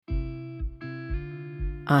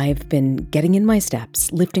I've been getting in my steps,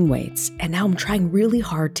 lifting weights, and now I'm trying really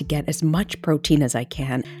hard to get as much protein as I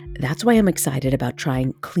can. That's why I'm excited about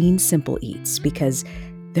trying Clean Simple Eats, because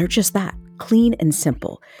they're just that, clean and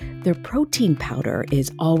simple. Their protein powder is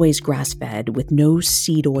always grass-fed with no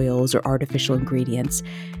seed oils or artificial ingredients.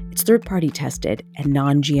 It's third-party tested and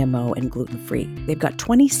non-GMO and gluten-free. They've got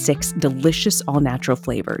 26 delicious all-natural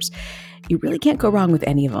flavors. You really can't go wrong with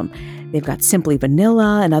any of them. They've got simply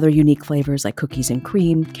vanilla and other unique flavors like cookies and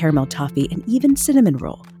cream, caramel toffee, and even cinnamon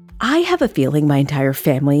roll. I have a feeling my entire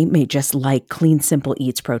family may just like Clean Simple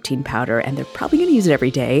Eats protein powder, and they're probably going to use it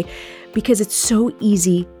every day because it's so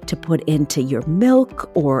easy to put into your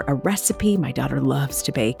milk or a recipe my daughter loves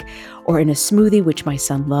to bake, or in a smoothie which my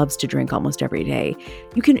son loves to drink almost every day.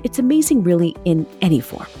 It's amazing really in any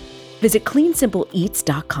form. Visit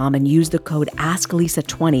cleansimpleeats.com and use the code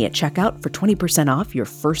AskLisa20 at checkout for 20% off your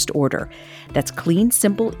first order. That's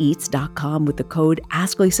cleansimpleeats.com with the code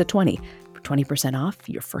AskLisa20 for 20% off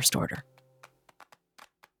your first order.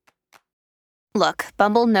 Look,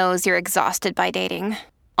 Bumble knows you're exhausted by dating.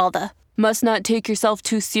 All the must not take yourself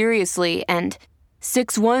too seriously and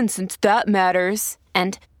 6'1" since that matters.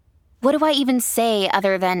 And what do I even say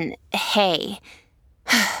other than hey?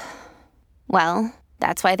 Well,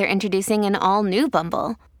 that's why they're introducing an all-new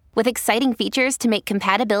Bumble with exciting features to make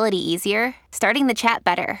compatibility easier, starting the chat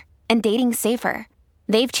better, and dating safer.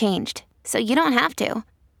 They've changed, so you don't have to.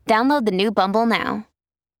 Download the new Bumble now.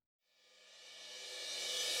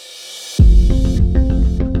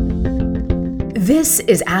 This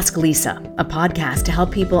is Ask Lisa, a podcast to help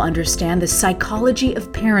people understand the psychology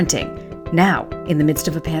of parenting, now in the midst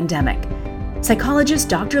of a pandemic. Psychologist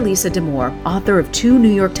Dr. Lisa Damour, author of 2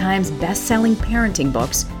 New York Times best-selling parenting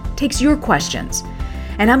books, takes your questions.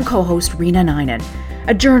 And I'm co-host Rena Ninan,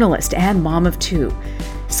 a journalist and mom of 2.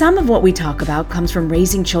 Some of what we talk about comes from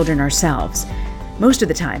raising children ourselves. Most of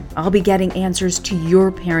the time, I'll be getting answers to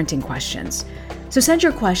your parenting questions. So send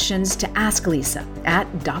your questions to Ask Lisa at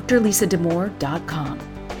drlisadamour.com.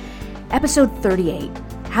 Episode 38,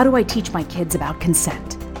 How Do I Teach My Kids About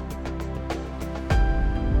Consent?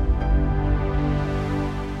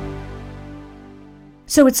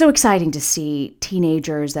 So it's so exciting to see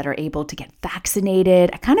teenagers that are able to get vaccinated.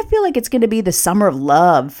 I kind of feel like it's going to be the summer of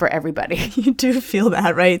love for everybody. You do feel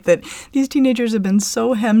that, right? That these teenagers have been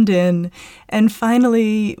so hemmed in, and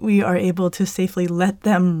finally we are able to safely let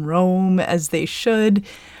them roam as they should.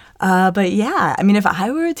 But yeah, I mean, if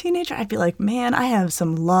I were a teenager, I'd be like, man, I have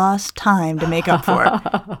some lost time to make up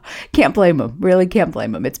for. Can't blame them. Really can't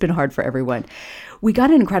blame them. It's been hard for everyone. We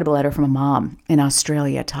got an incredible letter from a mom in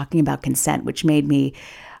Australia talking about consent, which made me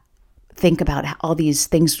think about all these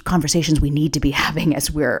things, conversations we need to be having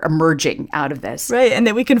as we're emerging out of this. Right, and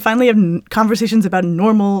that we can finally have conversations about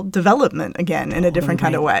normal development again in a different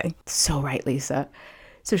kind of way. So right, Lisa.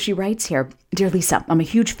 So she writes here, Dear Lisa, I'm a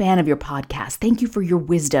huge fan of your podcast. Thank you for your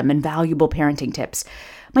wisdom and valuable parenting tips.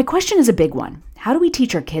 My question is a big one. How do we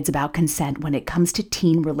teach our kids about consent when it comes to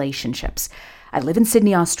teen relationships? I live in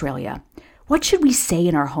Sydney, Australia. What should we say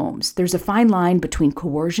in our homes? There's a fine line between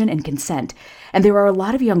coercion and consent, and there are a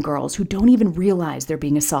lot of young girls who don't even realize they're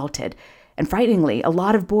being assaulted. And frighteningly, a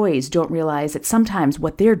lot of boys don't realize that sometimes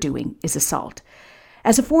what they're doing is assault.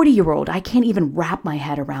 As a 40-year-old, I can't even wrap my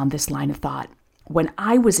head around this line of thought. When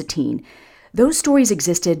I was a teen, those stories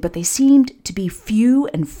existed, but they seemed to be few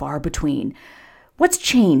and far between. What's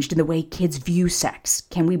changed in the way kids view sex?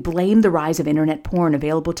 Can we blame the rise of internet porn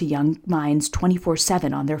available to young minds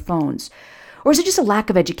 24/7 on their phones? Or is it just a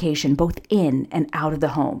lack of education both in and out of the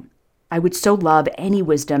home? I would so love any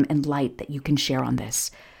wisdom and light that you can share on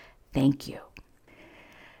this. Thank you.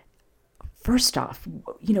 First off,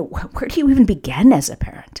 where do you even begin as a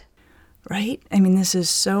parent? Right? I mean, this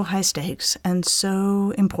is so high stakes and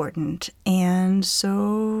so important and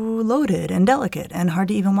so loaded and delicate and hard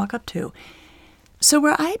to even walk up to. So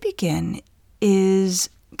where I begin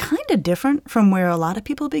is kind of different from where a lot of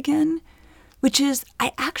people begin, which is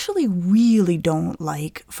I actually really don't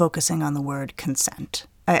like focusing on the word consent.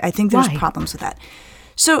 I think there's problems with that.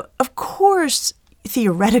 So, of course,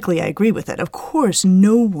 theoretically, I agree with it. Of course,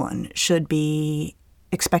 no one should be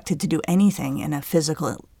expected to do anything in a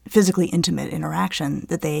physically intimate interaction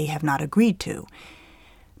that they have not agreed to.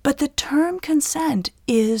 But the term consent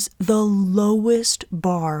is the lowest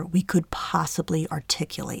bar we could possibly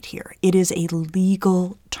articulate here. It is a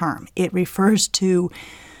legal term. It refers to,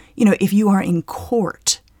 if you are in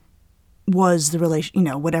court, was the relation,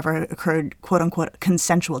 whatever occurred, quote unquote,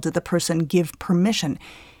 consensual? Did the person give permission?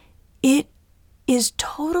 It is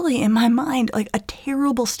totally, in my mind, like a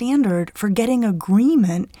terrible standard for getting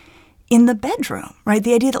agreement in the bedroom, right?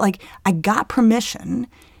 The idea that I got permission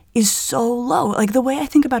is so low. Like the way I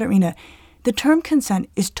think about it, Rena, the term consent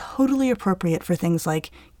is totally appropriate for things like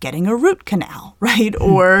getting a root canal, right?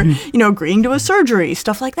 Or, agreeing to a surgery,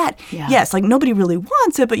 stuff like that. Yeah. Yes, like nobody really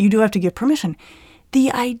wants it, but you do have to give permission.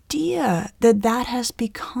 The idea that that has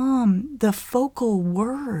become the focal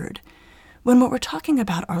word when what we're talking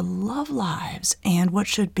about are love lives and what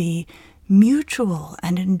should be mutual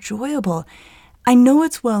and enjoyable. I know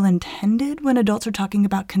it's well intended when adults are talking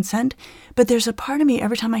about consent, but there's a part of me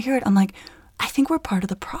every time I hear it, I'm like, I think we're part of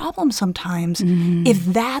the problem sometimes if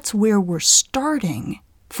that's where we're starting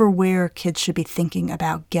for where kids should be thinking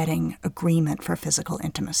about getting agreement for physical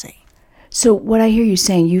intimacy. So what I hear you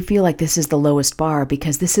saying, you feel like this is the lowest bar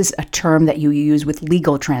because this is a term that you use with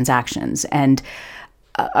legal transactions, and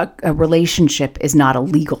a relationship is not a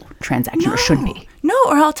legal transaction, or should be. No,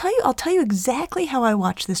 or I'll tell you exactly how I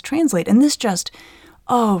watch this translate, and this just,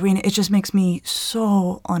 Rena, it just makes me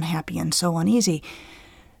so unhappy and so uneasy.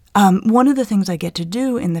 One of the things I get to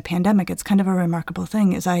do in the pandemic, it's kind of a remarkable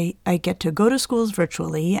thing, is I get to go to schools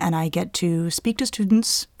virtually and I get to speak to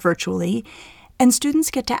students virtually, and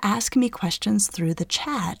students get to ask me questions through the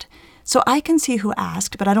chat. So I can see who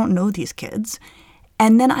asked, but I don't know these kids.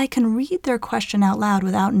 And then I can read their question out loud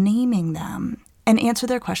without naming them and answer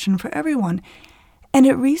their question for everyone. And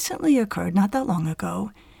it recently occurred, not that long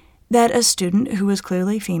ago, that a student who was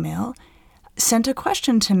clearly female sent a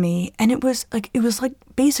question to me, and it was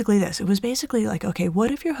basically this. It was basically like, okay, what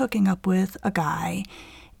if you're hooking up with a guy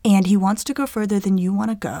and he wants to go further than you want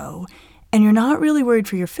to go, and you're not really worried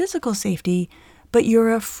for your physical safety, but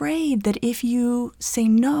you're afraid that if you say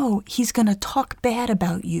no, he's going to talk bad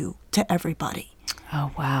about you to everybody.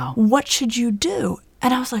 Oh, wow. What should you do?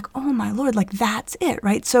 And I was like, oh, my Lord, like that's it,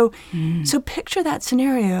 right? So picture that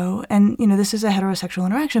scenario, and, this is a heterosexual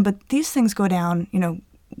interaction, but these things go down,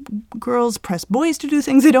 girls press boys to do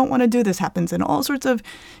things they don't want to do. This happens in all sorts of,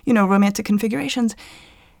 romantic configurations.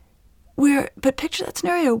 But picture that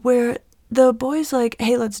scenario where the boy's like,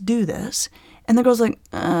 hey, let's do this. And the girl's like,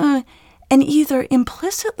 and either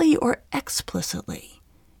implicitly or explicitly,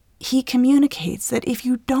 he communicates that if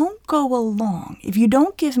you don't go along, if you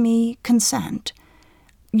don't give me consent,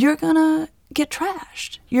 you're going to get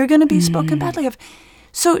trashed. You're going to be spoken badly of.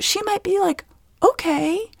 So she might be like,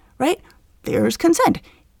 okay, right? There's consent.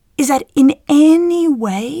 Is that in any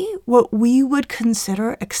way what we would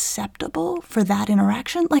consider acceptable for that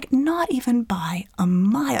interaction? Like, not even by a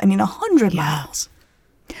mile. I mean, 100 miles.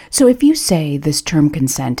 So if you say this term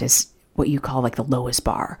consent is what you call like the lowest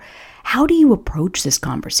bar, how do you approach this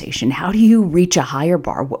conversation? How do you reach a higher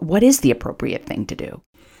bar? What is the appropriate thing to do?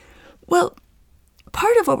 Well,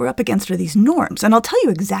 part of what we're up against are these norms. And I'll tell you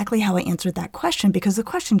exactly how I answered that question, because the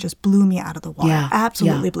question just blew me out of the water. Yeah.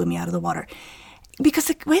 Absolutely blew me out of the water. Because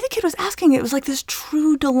the way the kid was asking it was like this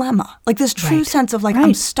true dilemma, like this true sense of like,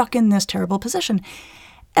 I'm stuck in this terrible position.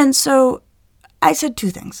 And so I said two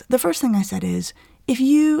things. The first thing I said is, if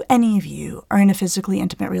any of you are in a physically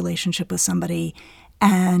intimate relationship with somebody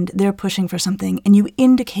and they're pushing for something and you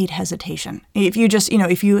indicate hesitation, if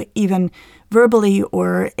you even verbally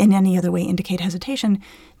or in any other way indicate hesitation,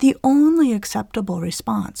 the only acceptable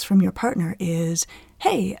response from your partner is,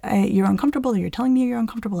 hey, you're uncomfortable, or you're telling me you're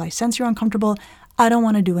uncomfortable, I sense you're uncomfortable, I don't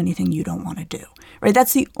want to do anything you don't want to do, right?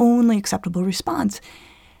 That's the only acceptable response.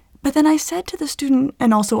 But then I said to the student,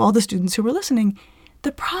 and also all the students who were listening,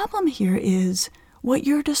 the problem here is what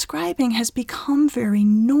you're describing has become very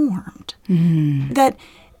normed. That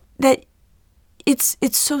it's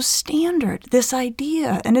so standard, this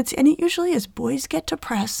idea, and it usually is boys get to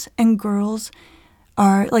press and girls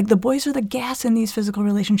are, like, the boys are the gas in these physical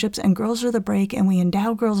relationships and girls are the brake, and we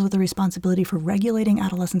endow girls with the responsibility for regulating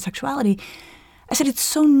adolescent sexuality. I said it's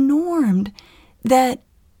so normed that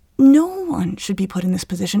no one should be put in this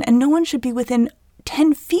position, and no one should be within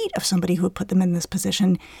 10 feet of somebody who would put them in this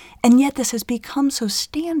position. And yet this has become so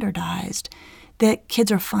standardized that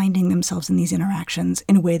kids are finding themselves in these interactions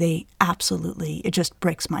in a way it just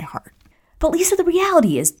breaks my heart. But Lisa, the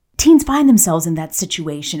reality is teens find themselves in that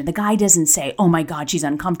situation and the guy doesn't say, oh my God, she's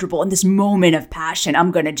uncomfortable. In this moment of passion,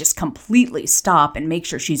 I'm going to just completely stop and make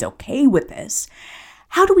sure she's okay with this.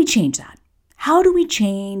 How do we change that? How do we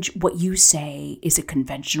change what you say is a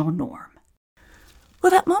conventional norm?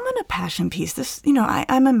 Well, that moment of passion piece, this,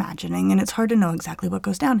 I'm imagining, and it's hard to know exactly what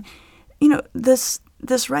goes down.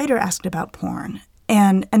 This writer asked about porn,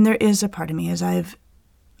 and there is a part of me, as I've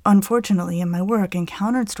unfortunately in my work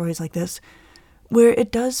encountered stories like this, where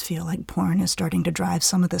it does feel like porn is starting to drive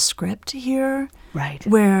some of the script here. Right.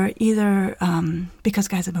 Where either because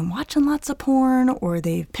guys have been watching lots of porn or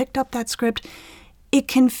they've picked up that script, it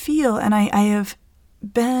can feel, and I've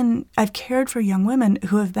cared for young women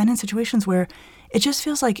who have been in situations where It just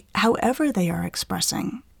feels like however they are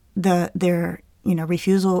expressing their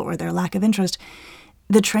refusal or their lack of interest,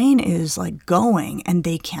 the train is like going and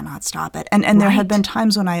they cannot stop it. And there have been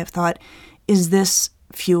times when I have thought, is this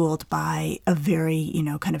fueled by a very,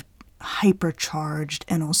 kind of hypercharged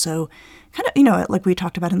and also kind of, like we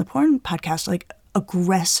talked about in the porn podcast, like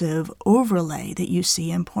aggressive overlay that you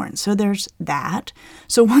see in porn. So there's that.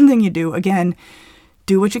 So one thing you do, again,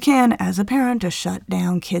 do what you can as a parent to shut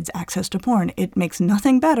down kids' access to porn. It makes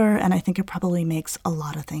nothing better, and I think it probably makes a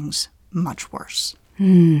lot of things much worse.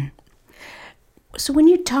 So when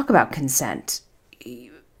you talk about consent,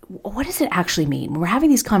 what does it actually mean? When we're having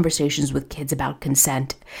these conversations with kids about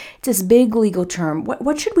consent, it's this big legal term.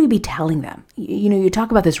 What should we be telling them? You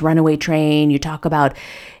talk about this runaway train, you talk about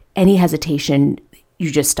any hesitation,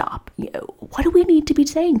 you just stop. What do we need to be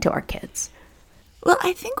saying to our kids? Well,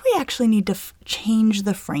 I think we actually need to change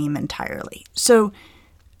the frame entirely. So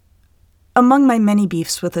among my many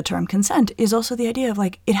beefs with the term consent is also the idea of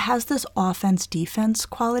like it has this offense-defense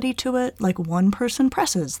quality to it. Like one person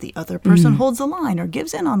presses, the other person holds the line or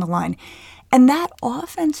gives in on the line. And that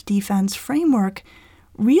offense-defense framework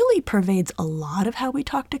really pervades a lot of how we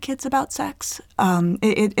talk to kids about sex.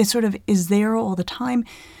 It sort of is there all the time.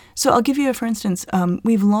 So I'll give you for instance,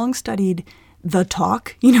 we've long studied the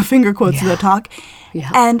talk, finger quotes, the talk.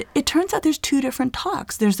 Yeah. And it turns out there's two different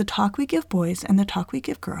talks. There's the talk we give boys and the talk we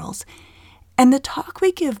give girls. And the talk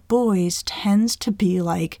we give boys tends to be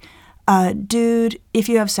like, dude, if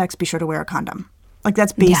you have sex, be sure to wear a condom. Like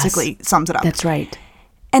that's basically sums it up. That's right.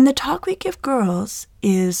 And the talk we give girls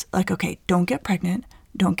is like, okay, don't get pregnant,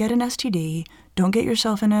 don't get an STD, don't get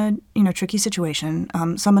yourself in a tricky situation.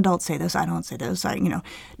 Some adults say this, I don't say this.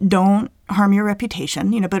 Don't harm your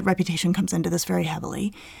reputation. But reputation comes into this very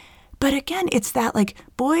heavily. But again, it's that like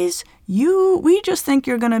boys, we just think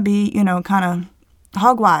you're gonna be kind of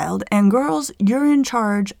hog wild, and girls, you're in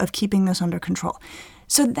charge of keeping this under control.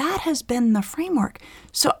 So that has been the framework.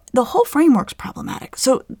 So the whole framework's problematic.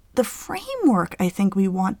 So the framework I think we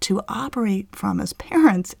want to operate from as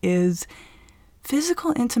parents is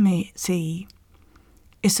physical intimacy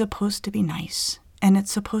is supposed to be nice, and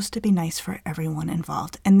it's supposed to be nice for everyone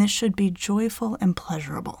involved, and this should be joyful and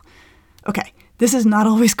pleasurable. Okay, this is not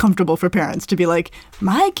always comfortable for parents to be like,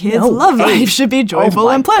 my kids' love life should be joyful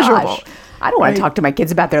and pleasurable. Gosh. I don't want to talk to my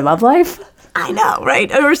kids about their love life. I know,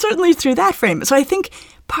 right? Or certainly through that frame. So I think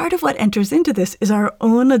part of what enters into this is our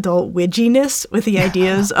own adult widginess with the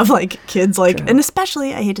ideas of like kids, like, and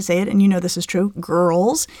especially, I hate to say it, and this is true,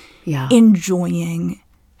 girls enjoying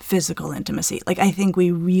physical intimacy. Like, I think we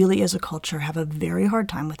really as a culture have a very hard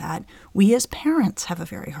time with that. We as parents have a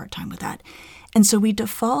very hard time with that. And so we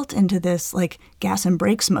default into this like gas and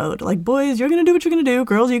brakes mode. Like, boys, you're going to do what you're going to do.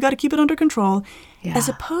 Girls, you got to keep it under control. Yeah. As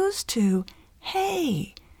opposed to,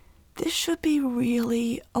 hey, this should be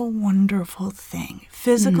really a wonderful thing.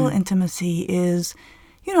 Physical intimacy is,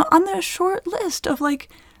 on the short list of like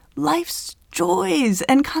life's joys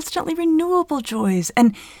and constantly renewable joys.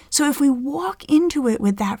 And so if we walk into it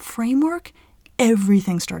with that framework,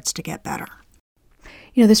 everything starts to get better.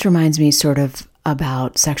 This reminds me sort of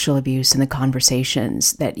about sexual abuse and the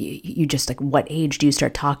conversations that you just like, what age do you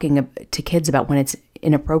start talking to kids about when it's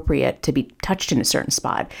inappropriate to be touched in a certain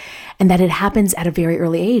spot, and that it happens at a very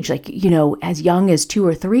early age, like, as young as 2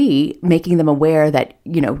 or 3, making them aware that,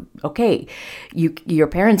 okay, your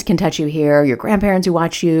parents can touch you here, your grandparents who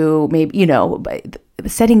watch you, maybe,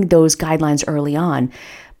 setting those guidelines early on.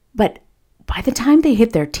 But by the time they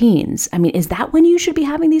hit their teens, I mean, is that when you should be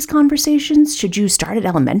having these conversations? Should you start at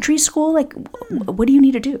elementary school? Like, what do you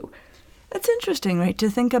need to do? That's interesting, right? To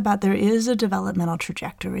think about there is a developmental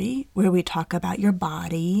trajectory where we talk about your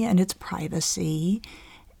body and its privacy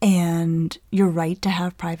and your right to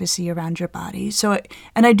have privacy around your body. So,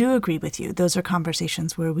 and I do agree with you. Those are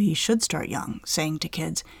conversations where we should start young, saying to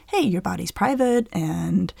kids, hey, your body's private,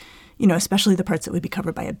 and, especially the parts that would be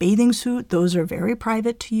covered by a bathing suit, those are very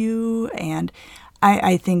private to you. And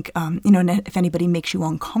I think, if anybody makes you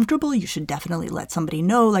uncomfortable, you should definitely let somebody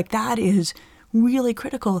know. Like, that is really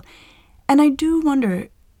critical. And I do wonder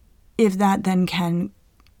if that then can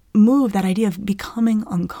move that idea of becoming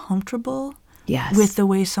uncomfortable with the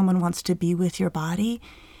way someone wants to be with your body.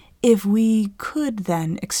 If we could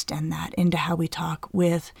then extend that into how we talk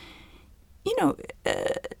with,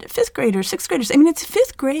 5th graders, 6th graders. I mean, it's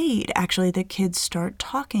 5th grade, actually, that kids start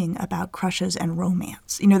talking about crushes and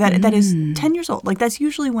romance. That is 10 years old. Like, that's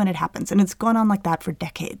usually when it happens. And it's gone on like that for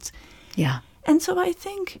decades. Yeah. And so I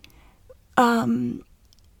think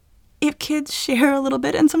if kids share a little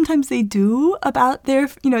bit, and sometimes they do, about their,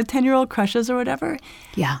 10-year-old crushes or whatever,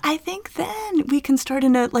 Yeah. I think then we can start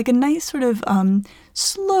in a nice sort of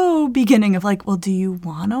slow beginning of well, do you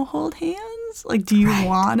want to hold hands? Do you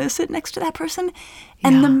want to sit next to that person?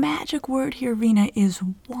 And the magic word here, Rena, is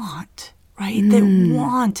want, right? That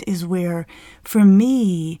want is where, for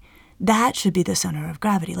me, that should be the center of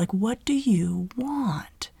gravity. What do you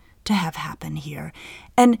want to have happen here?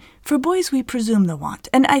 And for boys, we presume the want.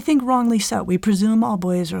 And I think wrongly so. We presume all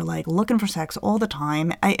boys are looking for sex all the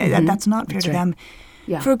time. That's not fair to them.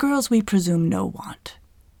 Yeah. For girls, we presume no want.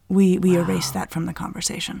 We erase that from the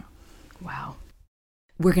conversation. Wow.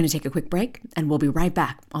 We're going to take a quick break, and we'll be right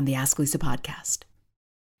back on the Ask Lisa podcast.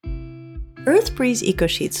 Earth Breeze Eco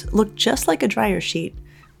Sheets look just like a dryer sheet,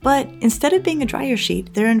 but instead of being a dryer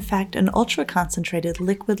sheet, they're in fact an ultra-concentrated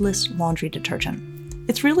liquidless laundry detergent.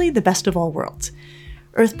 It's really the best of all worlds.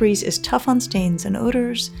 Earth Breeze is tough on stains and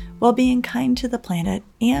odors while being kind to the planet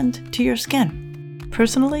and to your skin.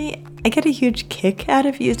 Personally, I get a huge kick out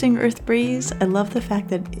of using Earth Breeze. I love the fact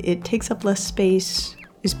that it takes up less space,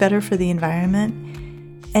 is better for the environment,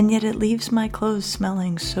 and yet it leaves my clothes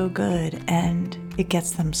smelling so good and it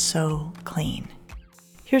gets them so clean.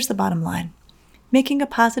 Here's the bottom line. Making a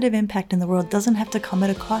positive impact in the world doesn't have to come at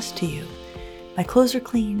a cost to you. My clothes are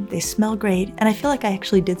clean, they smell great, and I feel like I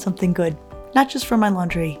actually did something good, not just for my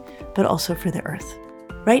laundry, but also for the earth.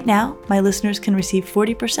 Right now, my listeners can receive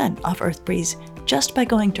 40% off Earth Breeze just by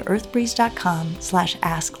going to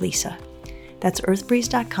earthbreeze.com/asklisa. That's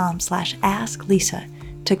earthbreeze.com/asklisa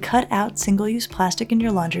to cut out single-use plastic in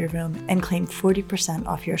your laundry room and claim 40%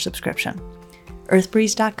 off your subscription.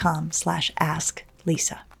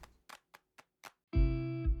 earthbreeze.com/asklisa.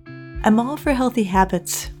 I'm all for healthy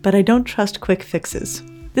habits, but I don't trust quick fixes.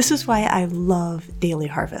 This is why I love Daily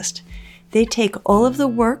Harvest. They take all of the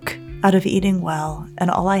work out of eating well, and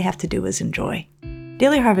all I have to do is enjoy.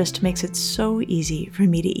 Daily Harvest makes it so easy for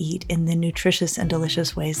me to eat in the nutritious and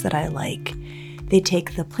delicious ways that I like. They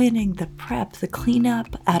take the planning, the prep, the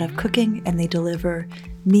cleanup out of cooking, and they deliver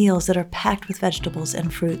meals that are packed with vegetables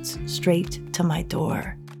and fruits straight to my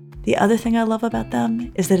door. The other thing I love about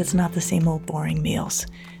them is that it's not the same old boring meals.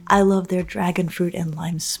 I love their dragon fruit and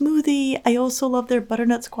lime smoothie. I also love their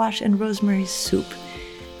butternut squash and rosemary soup.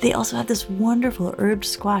 They also have this wonderful herbed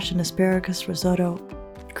squash and asparagus risotto.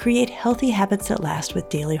 Create healthy habits that last with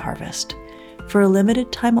Daily Harvest. For a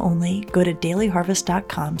limited time only, go to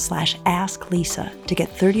dailyharvest.com/asklisa to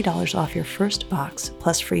get $30 off your first box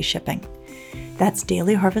plus free shipping. That's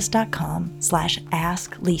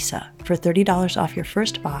dailyharvest.com/asklisa for $30 off your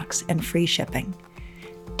first box and free shipping.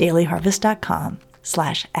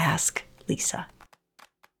 dailyharvest.com/asklisa.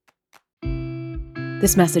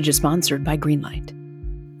 This message is sponsored by Greenlight.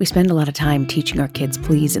 We spend a lot of time teaching our kids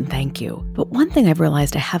please and thank you, but one thing I've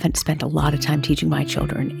realized I haven't spent a lot of time teaching my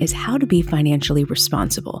children is how to be financially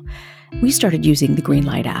responsible. We started using the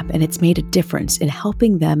Greenlight app, and it's made a difference in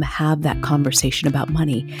helping them have that conversation about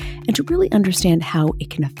money and to really understand how it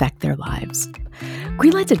can affect their lives.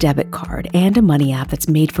 Greenlight's a debit card and a money app that's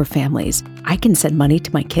made for families. I can send money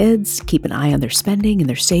to my kids, keep an eye on their spending and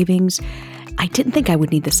their savings. I didn't think I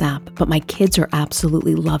would need this app, but my kids are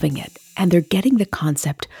absolutely loving it, and they're getting the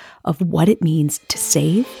concept of what it means to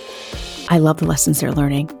save. I love the lessons they're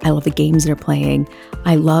learning. I love the games they're playing.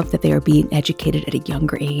 I love that they are being educated at a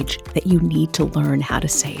younger age that you need to learn how to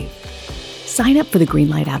save. Sign up for the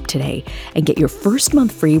Greenlight app today and get your first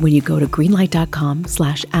month free when you go to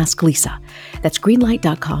greenlight.com/asklisa. That's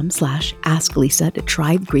greenlight.com/asklisa to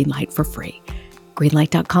try Greenlight for free.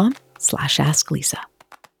 greenlight.com/asklisa.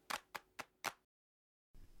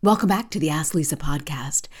 Welcome back to the Ask Lisa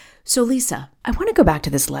podcast. So Lisa, I want to go back to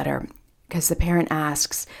this letter because the parent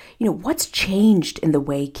asks, what's changed in the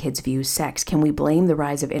way kids view sex? Can we blame the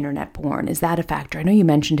rise of internet porn? Is that a factor? I know you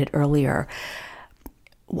mentioned it earlier.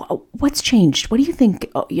 What's changed? What do you think?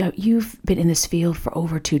 You've been in this field for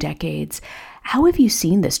over 2 decades. How have you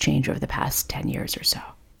seen this change over the past 10 years or so?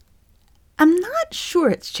 I'm not sure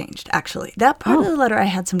it's changed, actually. That part of the letter, I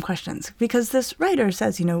had some questions because this writer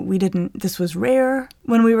says, this was rare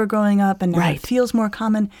when we were growing up and now it feels more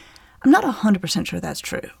common. I'm not 100% sure that's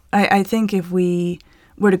true. I think if we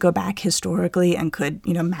were to go back historically and could,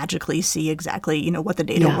 magically see exactly, what the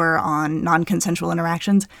data were on non-consensual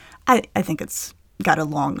interactions, I think it's got a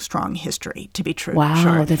long, strong history to be true. Wow,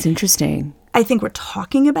 sure. That's interesting. I think we're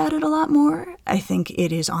talking about it a lot more. I think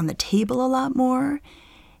it is on the table a lot more.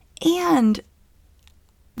 And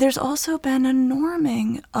there's also been a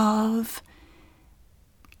norming of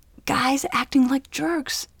guys acting like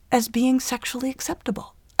jerks as being sexually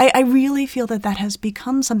acceptable. I really feel that has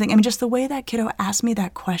become something. I mean, just the way that kiddo asked me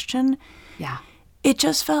that question, it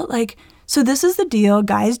just felt like, so this is the deal.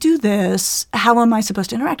 Guys do this. How am I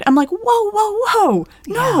supposed to interact? I'm like, whoa.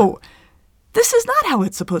 No, this is not how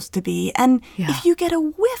it's supposed to be. And if you get a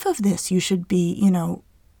whiff of this, you should be,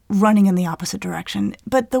 running in the opposite direction.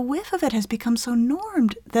 But the whiff of it has become so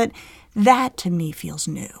normed that to me feels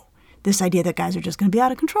new. This idea that guys are just going to be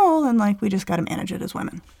out of control and like we just got to manage it as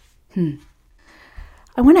women.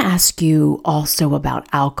 I want to ask you also about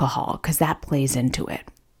alcohol because that plays into it.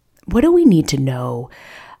 What do we need to know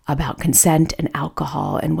about consent and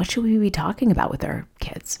alcohol, and what should we be talking about with our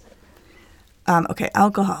kids? Okay,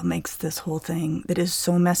 alcohol makes this whole thing that is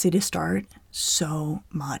so messy to start so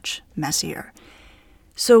much messier.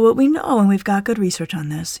 So what we know, and we've got good research on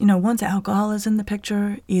this, once alcohol is in the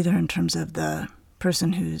picture, either in terms of the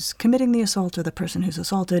person who's committing the assault or the person who's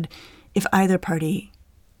assaulted, if either party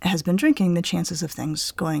has been drinking, the chances of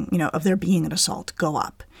things going, of there being an assault go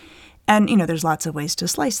up. And, there's lots of ways to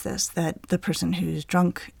slice this, that the person who's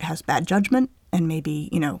drunk has bad judgment and maybe,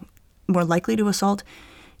 more likely to assault.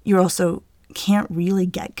 You also can't really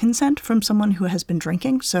get consent from someone who has been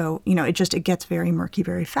drinking. So, it gets very murky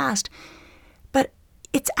very fast. But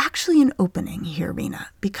it's actually an opening here, Rena,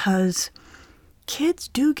 because kids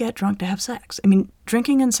do get drunk to have sex. I mean,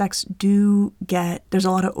 drinking and sex there's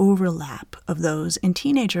a lot of overlap of those in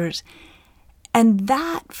teenagers. And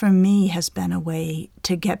that, for me, has been a way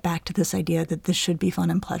to get back to this idea that this should be fun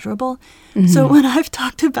and pleasurable. Mm-hmm. So when I've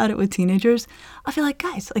talked about it with teenagers, I feel like,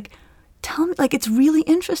 guys, tell me, it's really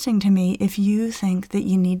interesting to me if you think that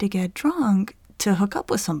you need to get drunk to hook up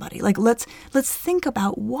with somebody. Let's think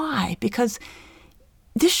about why, because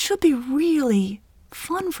this should be really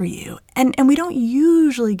fun for you. And we don't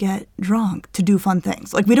usually get drunk to do fun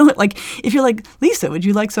things. We don't, if you're like, Lisa, would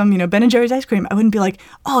you like some, Ben & Jerry's ice cream? I wouldn't be like,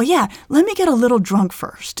 oh yeah, let me get a little drunk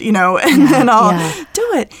first, and then I'll do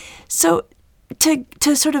it. So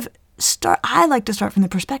to sort of start, I like to start from the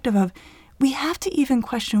perspective of, we have to even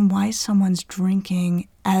question why someone's drinking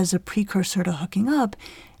as a precursor to hooking up.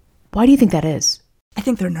 Why do you think that is? I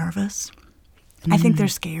think they're nervous. I think they're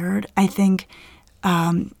scared. I think,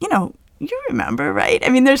 you remember, right? I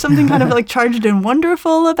mean, there's something kind of charged and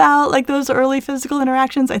wonderful about those early physical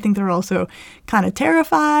interactions. I think they're also kind of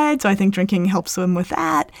terrified. So I think drinking helps them with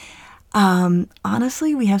that.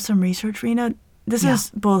 Honestly, we have some research, Rena. This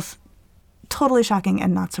is both totally shocking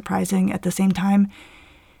and not surprising at the same time.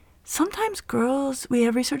 Sometimes girls, we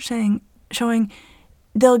have research showing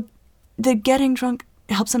that getting drunk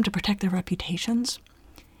helps them to protect their reputations.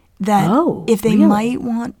 That if they might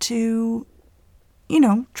want to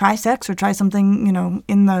try sex or try something,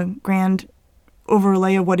 in the grand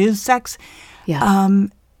overlay of what is sex. Yeah.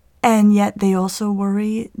 And yet they also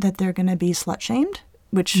worry that they're going to be slut-shamed,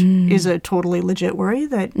 which is a totally legit worry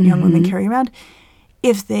that young women carry around.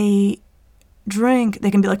 If they drink,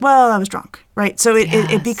 they can be like, well, I was drunk, right? So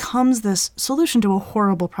it becomes this solution to a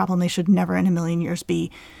horrible problem they should never in a million years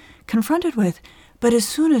be confronted with. But as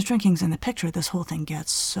soon as drinking's in the picture, this whole thing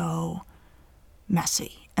gets so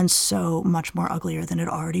messy and so much more uglier than it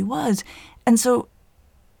already was. And so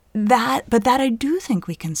that I do think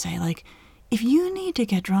we can say, if you need to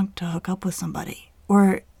get drunk to hook up with somebody,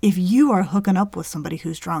 or if you are hooking up with somebody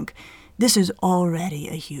who's drunk, this is already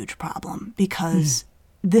a huge problem, because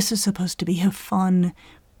this is supposed to be a fun,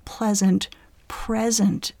 pleasant,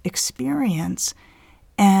 present experience.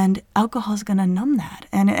 And alcohol is going to numb that.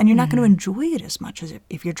 And you're not going to enjoy it as much as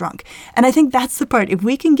if you're drunk. And I think that's the part. If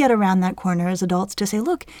we can get around that corner as adults to say,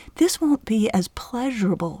 look, this won't be as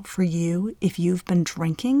pleasurable for you if you've been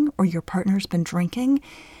drinking or your partner's been drinking.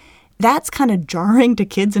 That's kind of jarring to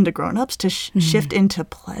kids and to grown-ups to shift into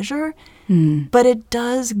pleasure. But it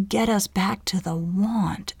does get us back to the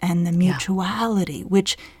want and the mutuality,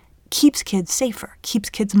 which keeps kids safer,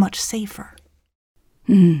 keeps kids much safer.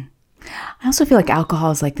 I also feel like alcohol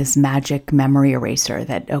is like this magic memory eraser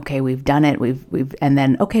that, okay, we've done it, and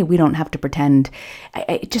then, okay, we don't have to pretend.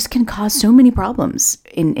 It just can cause so many problems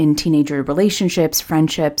in teenager relationships,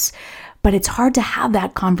 friendships, but it's hard to have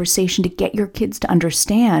that conversation to get your kids to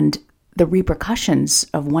understand the repercussions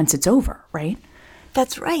of once it's over, right?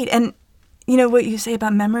 That's right. And what you say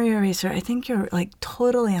about memory eraser, I think you're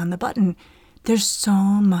totally on the button. There's so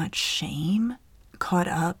much shame caught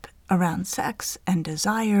up around sex and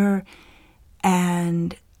desire,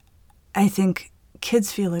 and I think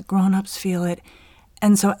kids feel it, grown-ups feel it,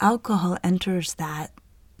 and so alcohol enters that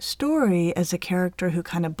story as a character who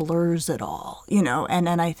kind of blurs it all,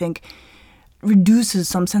 and I think reduces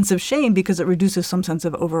some sense of shame because it reduces some sense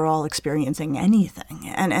of overall experiencing anything,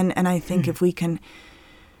 and I think if we can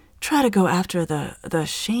try to go after the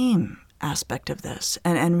shame aspect of this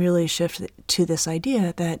and really shift to this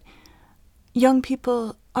idea that young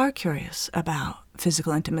people are curious about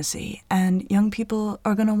physical intimacy, and young people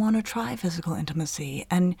are going to want to try physical intimacy,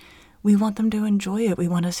 and we want them to enjoy it. We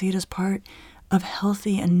want to see it as part of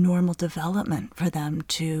healthy and normal development for them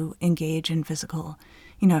to engage in physical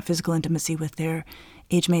intimacy with their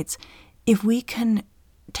age mates. If we can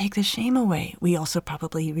take the shame away, we also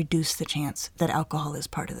probably reduce the chance that alcohol is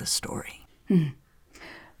part of the story.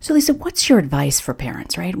 So Lisa, what's your advice for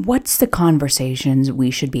parents, right? What's the conversations we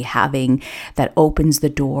should be having that opens the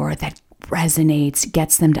door, that resonates,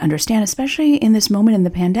 gets them to understand, especially in this moment in the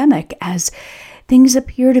pandemic, as things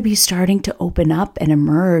appear to be starting to open up and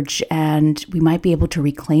emerge, and we might be able to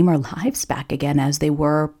reclaim our lives back again as they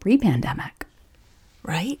were pre-pandemic.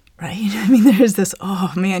 Right. I mean, there's this,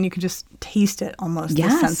 oh man, you can just taste it almost,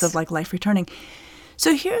 Yes. the sense of like life returning.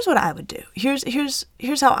 So here's what I would do.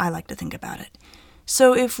 Here's how I like to think about it.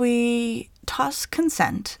 So if we toss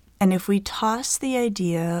consent, and if we toss the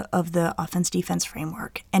idea of the offense-defense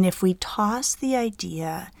framework, and if we toss the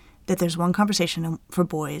idea that there's one conversation for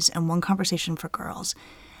boys and one conversation for girls,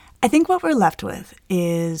 I think what we're left with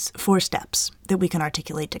is 4 steps that we can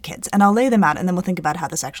articulate to kids. And I'll lay them out, and then we'll think about how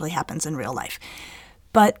this actually happens in real life.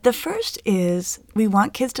 But the first is we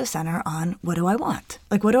want kids to center on, what do I want?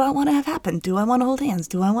 Like, what do I want to have happen? Do I want to hold hands?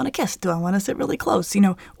 Do I want to kiss? Do I want to sit really close?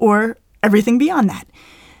 Or everything beyond that.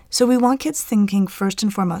 So we want kids thinking first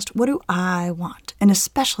and foremost, what do I want? And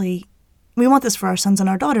especially, we want this for our sons and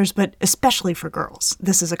our daughters, but especially for girls.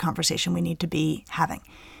 This is a conversation we need to be having.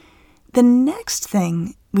 The next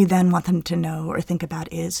thing we then want them to know or think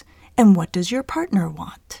about is, and what does your partner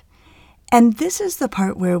want? And this is the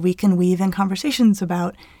part where we can weave in conversations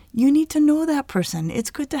about, you need to know that person. It's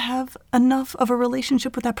good to have enough of a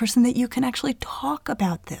relationship with that person that you can actually talk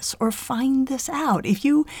about this or find this out. If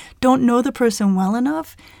you don't know the person well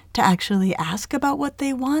enough to actually ask about what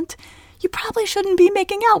they want, you probably shouldn't be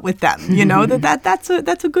making out with them. That's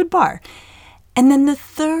a good bar. And then the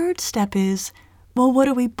third step is, well, what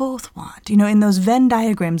do we both want? In those Venn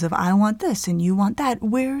diagrams of I want this and you want that,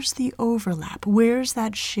 where's the overlap? Where's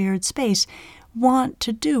that shared space? Want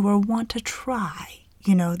to do or want to try?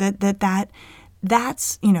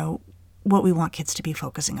 That's what we want kids to be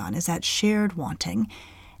focusing on, is that shared wanting.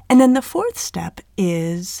 And then the fourth step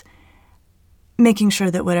is making sure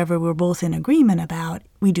that whatever we're both in agreement about,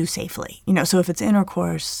 we do safely. So if it's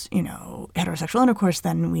intercourse, heterosexual intercourse,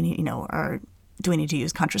 then we need, do we need to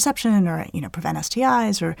use contraception or, prevent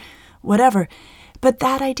STIs or whatever. But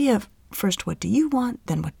that idea of first, what do you want?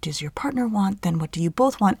 Then what does your partner want? Then what do you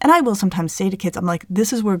both want? And I will sometimes say to kids, I'm like,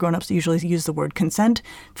 this is where grown-ups usually use the word consent.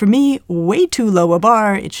 For me, way too low a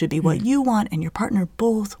bar. It should be what you want and your partner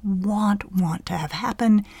both want to have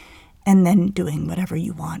happen, and then doing whatever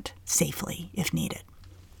you want safely if needed.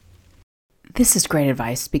 This is great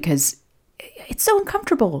advice, because it's so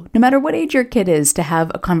uncomfortable, no matter what age your kid is, to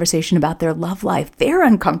have a conversation about their love life. They're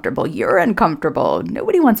uncomfortable. You're uncomfortable.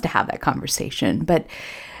 Nobody wants to have that conversation, but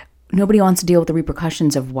nobody wants to deal with the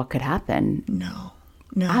repercussions of what could happen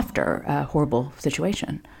after a horrible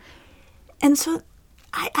situation. And so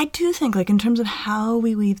I do think, like, in terms of how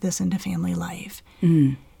we weave this into family life,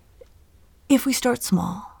 if we start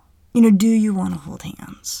small, do you want to hold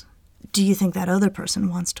hands? Do you think that other person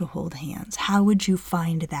wants to hold hands? How would you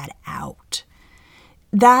find that out?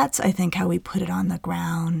 That's, I think, how we put it on the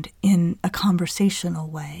ground in a conversational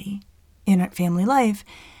way in our family life.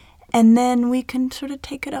 And then we can sort of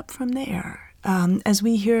take it up from there. As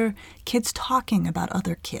we hear kids talking about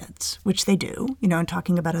other kids, which they do, and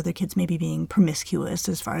talking about other kids maybe being promiscuous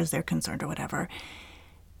as far as they're concerned or whatever,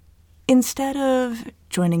 instead of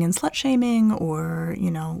joining in slut-shaming or,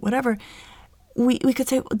 whatever, we could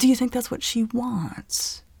say, do you think that's what she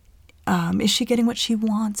wants? Is she getting what she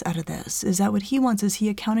wants out of this? Is that what he wants? Is he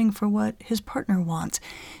accounting for what his partner wants?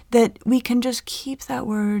 That we can just keep that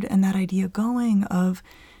word and that idea going of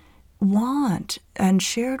want and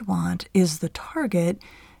shared want is the target.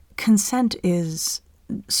 Consent is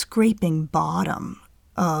scraping bottom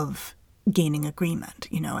of gaining agreement,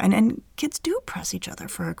 and kids do press each other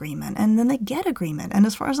for agreement, and then they get agreement. And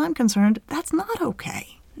as far as I'm concerned, that's not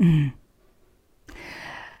okay.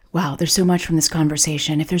 Wow, there's so much from this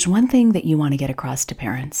conversation. If there's one thing that you want to get across to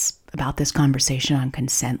parents about this conversation on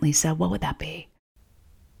consent, Lisa, what would that be?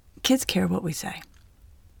 Kids care what we say.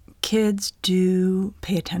 Kids do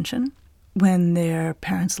pay attention when their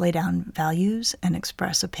parents lay down values and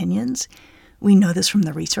express opinions. We know this from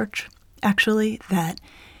the research, actually, that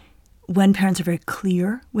when parents are very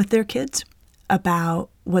clear with their kids about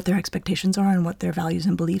what their expectations are and what their values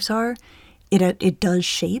and beliefs are, it does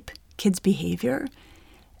shape kids' behavior.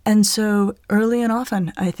 And so early and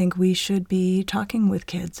often, I think we should be talking with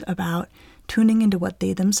kids about tuning into what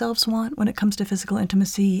they themselves want when it comes to physical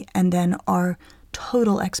intimacy, and then our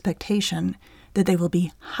total expectation that they will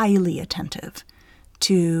be highly attentive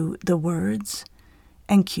to the words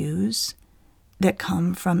and cues that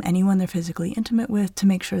come from anyone they're physically intimate with, to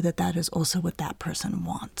make sure that that is also what that person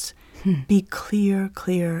wants. Be clear,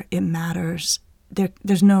 it matters.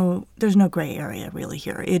 There's no gray area really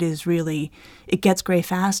here. It gets gray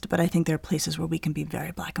fast, but I think there are places where we can be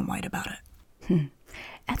very black and white about it.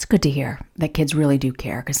 That's good to hear, that kids really do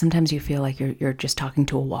care, because sometimes you feel like you're just talking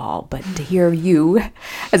to a wall. But to hear you,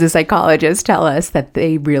 as a psychologist, tell us that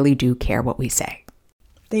they really do care what we say.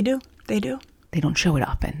 They do. They don't show it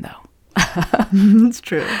often, though. It's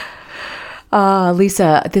true.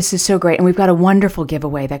 Lisa, this is so great. And we've got a wonderful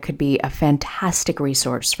giveaway that could be a fantastic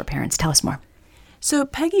resource for parents. Tell us more. So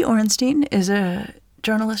Peggy Orenstein is a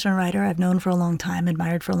journalist and writer I've known for a long time,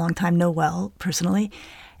 admired for a long time, know well personally.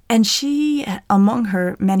 And she, among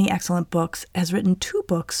her many excellent books, has written 2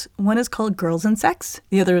 books. One is called Girls and Sex.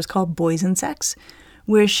 The other is called Boys and Sex,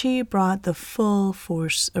 where she brought the full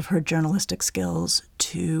force of her journalistic skills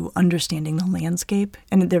to understanding the landscape.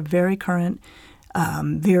 And they're very current,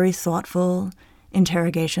 very thoughtful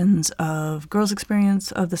interrogations of girls'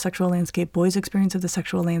 experience of the sexual landscape, boys' experience of the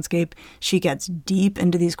sexual landscape. She gets deep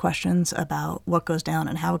into these questions about what goes down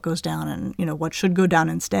and how it goes down and, what should go down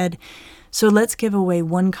instead. So let's give away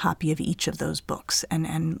 1 copy of each of those books,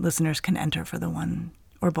 and listeners can enter for the one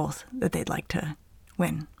or both that they'd like to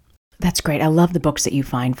win. That's great. I love the books that you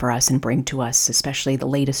find for us and bring to us, especially the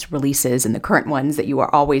latest releases and the current ones that you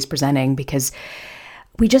are always presenting, because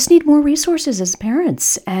we just need more resources as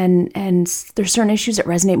parents, and there's certain issues that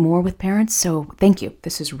resonate more with parents. So thank you.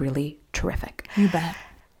 This is really terrific. You bet.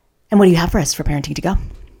 And what do you have for us for Parenting to Go?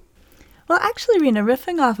 Well, actually, Rena,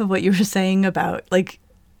 riffing off of what you were saying about,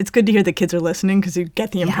 it's good to hear the kids are listening, because you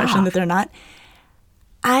get the impression that they're not.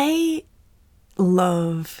 I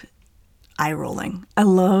love eye rolling. I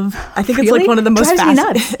think it's really? One of the most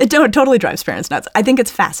fascinating. It totally drives parents nuts. I think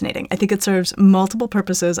it's fascinating. I think it serves multiple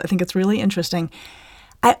purposes. I think it's really interesting.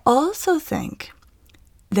 I also think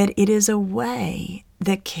that it is a way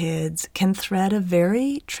that kids can thread a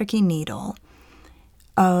very tricky needle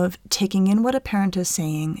of taking in what a parent is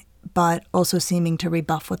saying, but also seeming to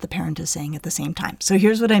rebuff what the parent is saying at the same time. So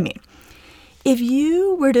here's what I mean. If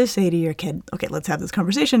you were to say to your kid, okay, let's have this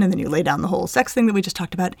conversation, and then you lay down the whole sex thing that we just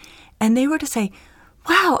talked about, and they were to say,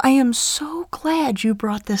 wow, I am so glad you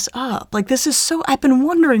brought this up. This is so, I've been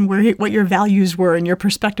wondering what your values were and your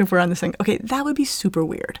perspective were on this thing. Okay, that would be super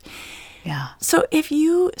weird. Yeah. So if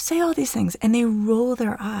you say all these things and they roll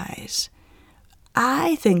their eyes,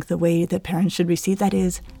 I think the way that parents should receive that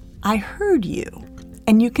is, I heard you.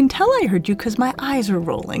 And you can tell I heard you because my eyes are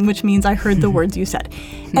rolling, which means I heard the words you said.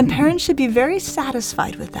 And parents should be very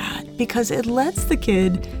satisfied with that, because it lets the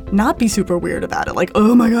kid not be super weird about it.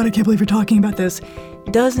 Oh my God, I can't believe you're talking about this.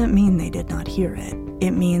 Doesn't mean they did not hear it. It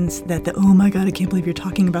means that the, oh my God, I can't believe you're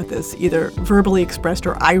talking about this, either verbally expressed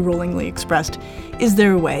or eye-rollingly expressed, is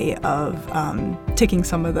their way of taking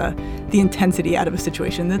some of the intensity out of a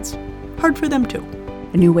situation that's hard for them too.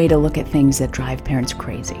 A new way to look at things that drive parents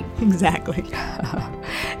crazy. Exactly.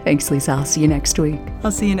 Thanks, Lisa. I'll see you next week.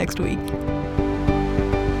 I'll see you next week.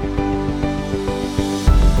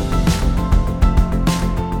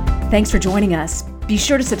 Thanks for joining us. Be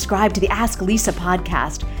sure to subscribe to the Ask Lisa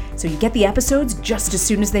podcast so you get the episodes just as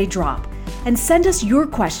soon as they drop. And send us your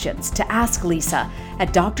questions to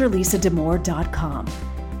asklisa@drlisadamour.com.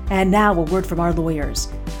 And now a word from our lawyers.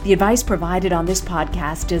 The advice provided on this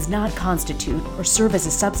podcast does not constitute or serve as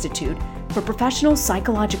a substitute for professional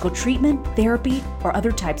psychological treatment, therapy, or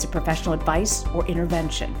other types of professional advice or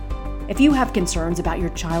intervention. If you have concerns about your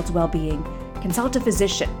child's well-being, consult a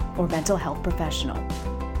physician or mental health professional.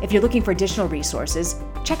 If you're looking for additional resources,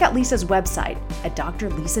 check out Lisa's website at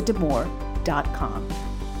drlisadamour.com.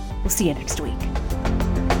 We'll see you next week.